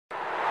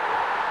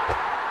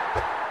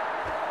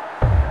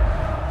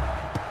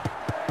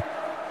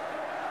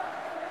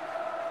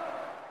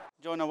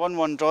John, a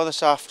 1-1 draw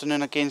this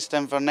afternoon against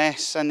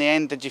Inverness. In the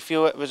end, did you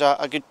feel it was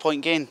a good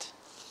point gained?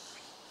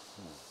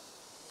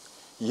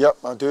 Yep,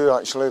 I do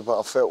actually, but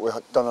I felt we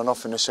had done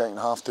enough in the second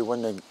half to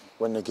win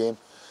the game.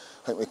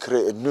 I think we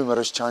created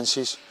numerous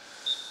chances,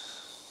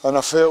 and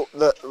I felt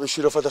that we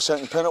should have had a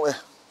second penalty.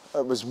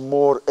 It was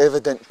more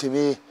evident to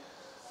me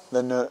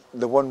than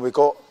the one we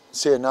got.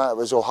 Saying that, it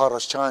was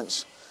O'Hara's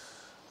chance,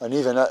 and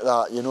even at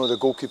that, you know, the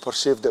goalkeeper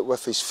saved it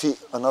with his feet,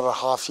 another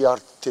half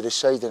yard to the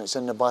side, and it's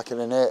in the back of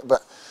the net.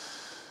 But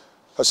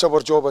it's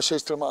our job, I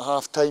says to them at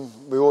half time,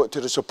 we owe it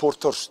to the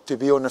supporters to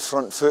be on the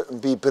front foot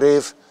and be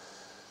brave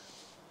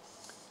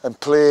and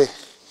play,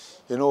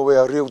 you know, with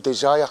a real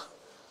desire.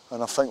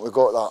 And I think we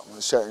got that in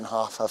the second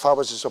half. If I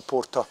was a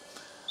supporter,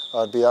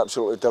 I'd be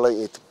absolutely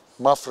delighted.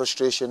 My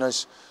frustration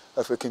is,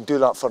 if we can do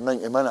that for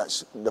 90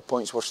 minutes, the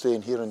points we're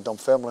staying here in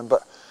Dunfermline.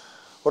 But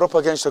we're up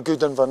against a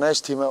good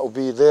Inverness team. It'll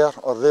be there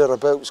or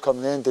thereabouts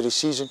come the end of the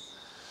season.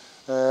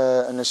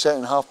 In the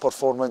second half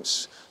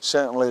performance,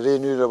 certainly they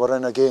knew they were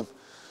in a game,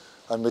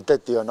 and we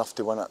did do enough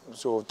to win it.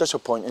 So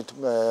disappointed.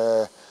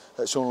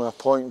 It's only a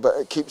point, but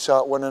it keeps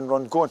that winning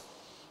run going.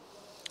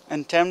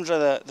 In terms of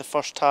the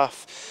first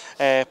half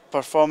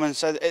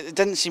performance, it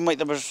didn't seem like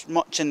there was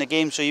much in the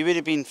game, so you would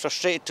have been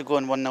frustrated to go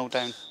in 1-0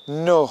 down.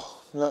 No,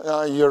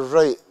 you're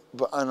right,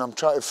 and I'm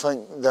trying to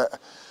think that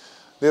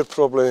they're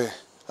probably,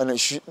 and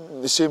it's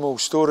the same old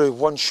story,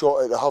 one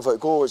shot at the have it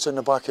go, it's in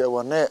the back of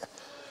our net.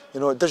 You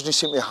know, it doesn't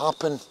seem to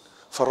happen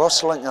for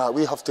us like that.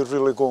 We have to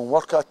really go and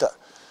work at it.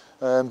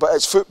 But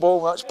it's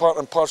football, that's part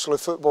and parcel of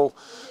football.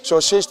 So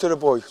I says to the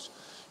boys,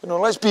 you know,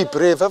 let's be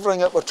brave, everything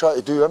that we're trying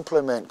to do,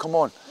 implement, come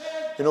on.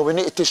 You know, we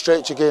need to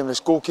stretch the game. This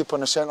goalkeeper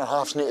and the centre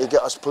halves need to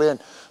get us playing.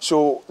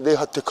 So they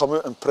had to come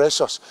out and press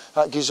us.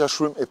 That gives us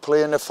room to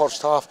play in the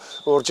first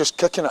half. We were just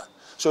kicking it.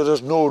 So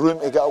there's no room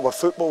to get our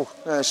football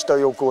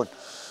style going.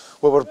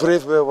 We were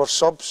brave with our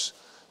subs.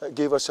 It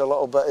gave us a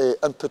little bit of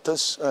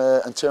impetus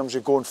in terms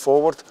of going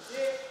forward.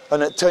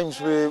 And at times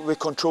we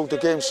controlled the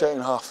game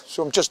second half.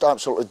 So I'm just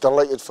absolutely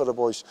delighted for the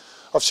boys.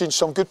 I've seen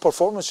some good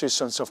performances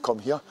since I've come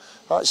here.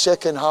 That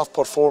second half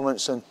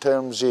performance in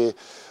terms of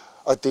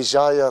a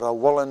desire, a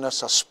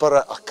willingness, a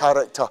spirit, a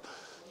character,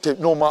 to,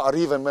 no matter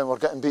even when we're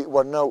getting beat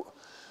 1-0,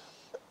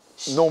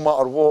 no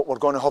matter what, we're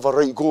going to have a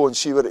right go and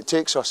see where it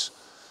takes us.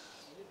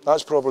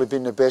 That's probably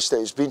been the best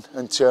that it's been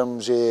in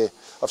terms of,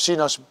 I've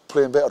seen us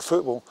playing better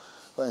football,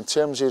 but in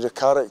terms of the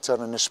character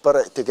and the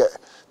spirit to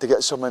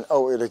get something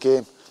out of the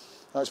game,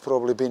 that's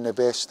probably been the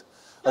best.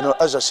 And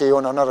as I say,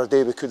 on another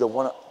day we could have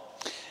won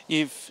it.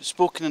 You've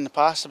spoken in the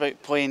past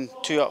about playing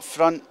two up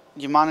front.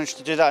 You managed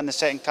to do that in the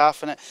second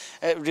half, and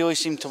it really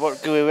seemed to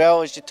work really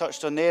well, as you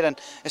touched on there, and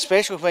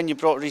especially when you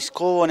brought Rhys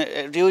Cole on,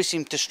 it really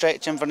seemed to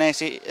stretch Inverness.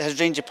 His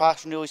range of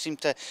passing really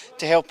seemed to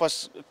help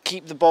us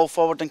keep the ball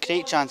forward and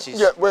create chances.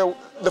 Yeah, well,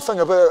 the thing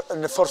about it,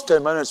 in the first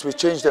 10 minutes, we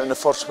changed it in the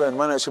first 10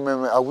 minutes, and we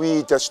went a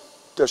wee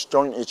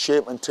disjointed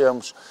shape in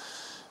terms.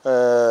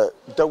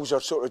 Dills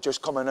are sort of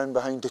just coming in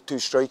behind the two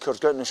strikers,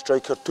 getting the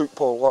striker, took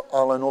Paul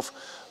Allen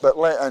off, but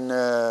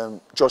letting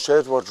Josh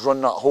Edwards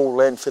run that whole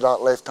length of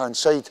that left-hand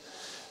side,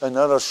 and the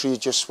other three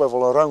just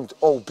swivel around,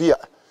 albeit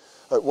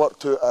it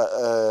worked out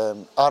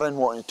Aaron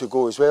wanted to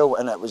go as well,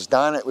 and it was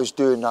Dan that was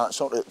doing that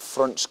sort of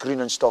front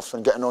screening stuff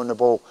and getting on the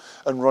ball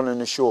and running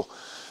the show.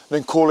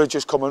 Then Coley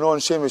just coming on,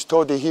 same as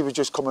Toddy, he was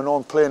just coming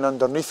on, playing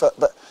underneath it,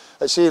 but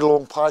it's a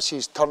long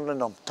passes, turning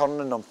them.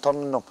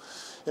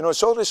 You know,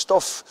 it's all this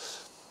stuff.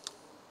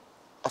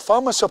 If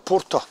I'm a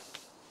supporter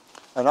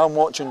and I'm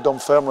watching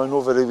Dunfermline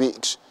over the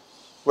weeks,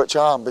 which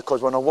I am,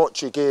 because when I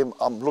watch a game,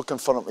 I'm looking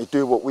for them to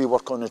do what we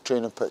work on the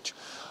training pitch.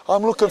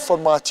 I'm looking for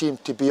my team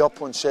to be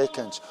up on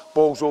seconds,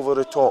 balls over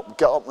the top,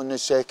 get up on the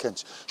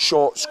seconds,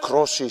 shots,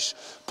 crosses,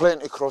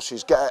 plenty of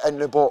crosses, get it in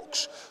the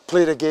box,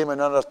 play the game in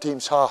another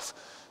team's half.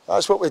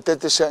 That's what we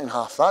did the second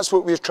half. That's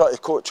what we're trying to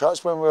coach.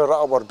 That's when we were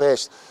at our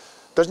best.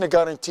 Doesn't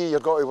guarantee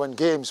you've got to win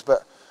games,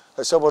 but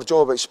it's our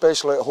job,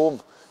 especially at home,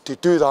 to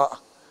do that,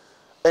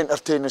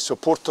 entertain the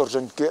supporters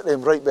and get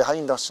them right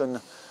behind us.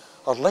 And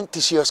I'd like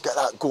to see us get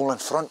that goal in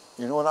front,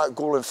 you know, that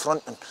goal in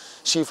front, and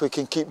see if we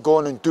can keep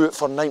going and do it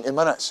for 90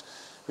 minutes.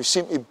 We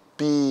seem to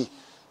be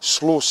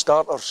slow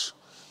starters,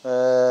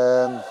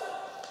 and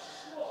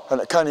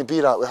it can't be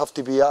that. We have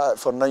to be at it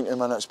for 90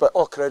 minutes, but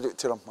all credit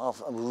to them. I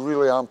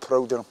really am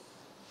proud of them.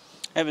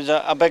 It was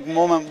a big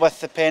moment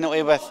with the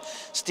penalty,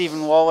 with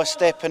Stephen Wallace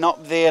stepping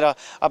up there,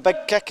 a big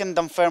kick in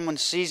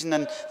Dunfermline's season,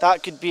 and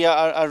that could be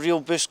a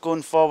real boost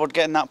going forward.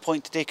 Getting that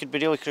point today could be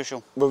really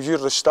crucial. Well, you're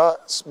the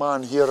stats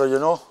man here, you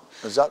know.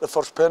 Is that the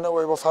first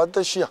penalty we've had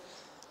this year?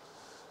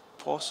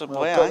 Possibly,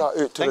 well, put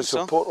that out to the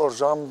supporters.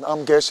 So.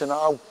 I'm guessing that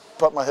I'll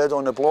put my head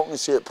on the block and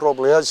say it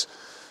probably is.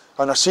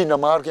 And I seen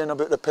them arguing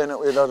about the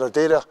penalty the other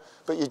day there,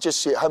 but you just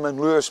see him and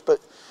Lewis, but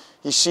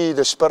you see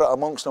the spirit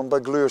amongst them,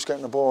 big Lewis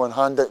getting the ball and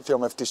hand it to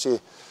him if they say,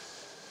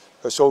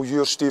 it's all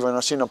yours, Stephen. I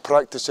seen him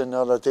practising the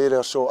other day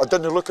there, so I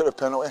didn't look at the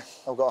penalty.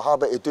 I've got a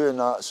habit of doing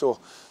that, so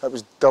I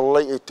was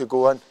delighted to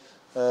go in.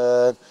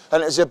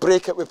 And it's a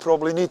break that we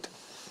probably need,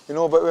 you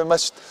know, but we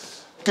missed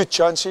good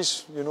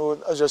chances, you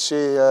know, as I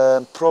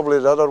say, probably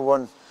the other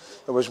one,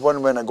 There was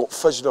one when I got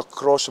fizzed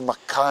across and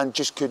McCann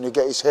just couldn't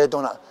get his head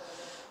on it.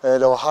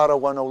 The O'Hara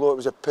one, although it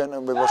was a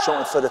penalty, we were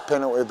shooting for the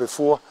penalty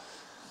before.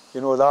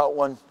 You know, that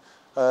one.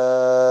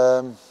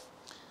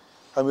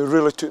 And we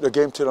really took the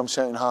game to them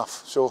second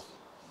half. So,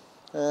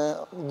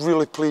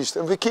 really pleased.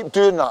 And we keep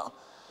doing that.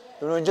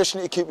 You know, you just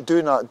need to keep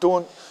doing that.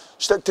 Don't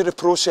stick to the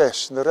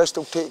process. The rest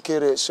will take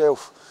care of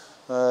itself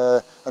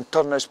and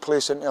turn this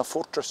place into a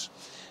fortress.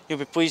 You'll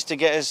be pleased to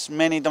get as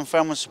many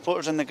Dunfermline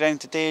supporters in the ground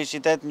today as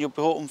you did, and you'll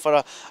be hoping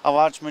for a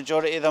large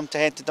majority of them to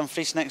head to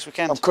Dumfries next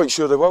weekend. I'm quite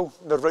sure they will.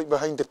 They're right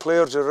behind the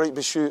players, they're right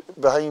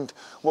behind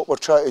what we're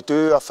trying to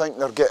do. I think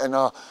they're getting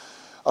I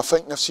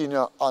think they've seen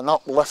an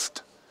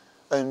uplift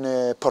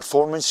in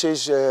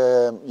performances.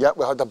 Yeah,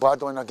 we had a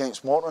bad one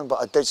against Morton,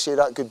 but I did say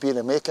that could be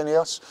the making of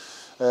us.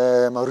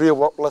 A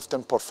real uplift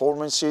in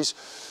performances.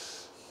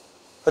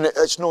 And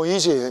it's not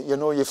easy, you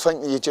know, you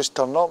think that you just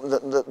turn up.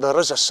 There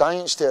is a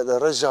science to it,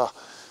 there is a,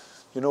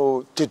 you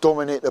know, to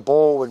dominate the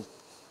ball and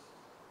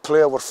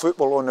play our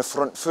football on the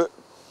front foot,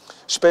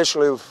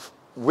 especially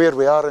where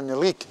we are in the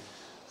league.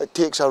 It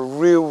takes a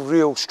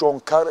real strong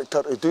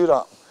character to do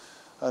that.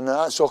 And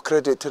that's all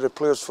credit to the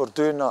players for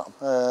doing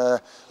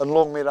that. And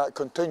long may that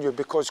continue,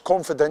 because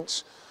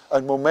confidence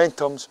and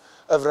momentum's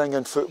everything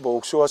in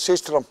football. So I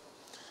says to them,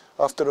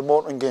 after the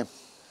Morton game,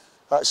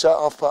 that's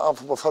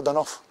it, we've had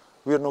enough.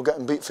 We're not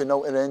getting beat for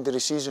now at the end of the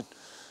season.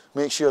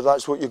 Make sure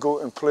that's what you go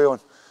out and play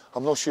on.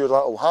 I'm not sure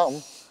that will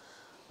happen,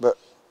 but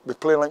we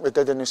play like we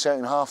did in the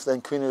second half, then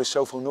Queen of the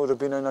South will know they've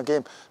been in a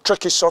game.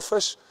 Tricky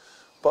surface,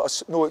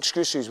 but no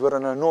excuses. We're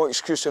in a no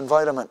excuse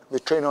environment. We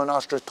train on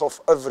Astra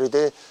Tough every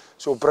day,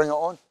 so bring it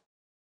on.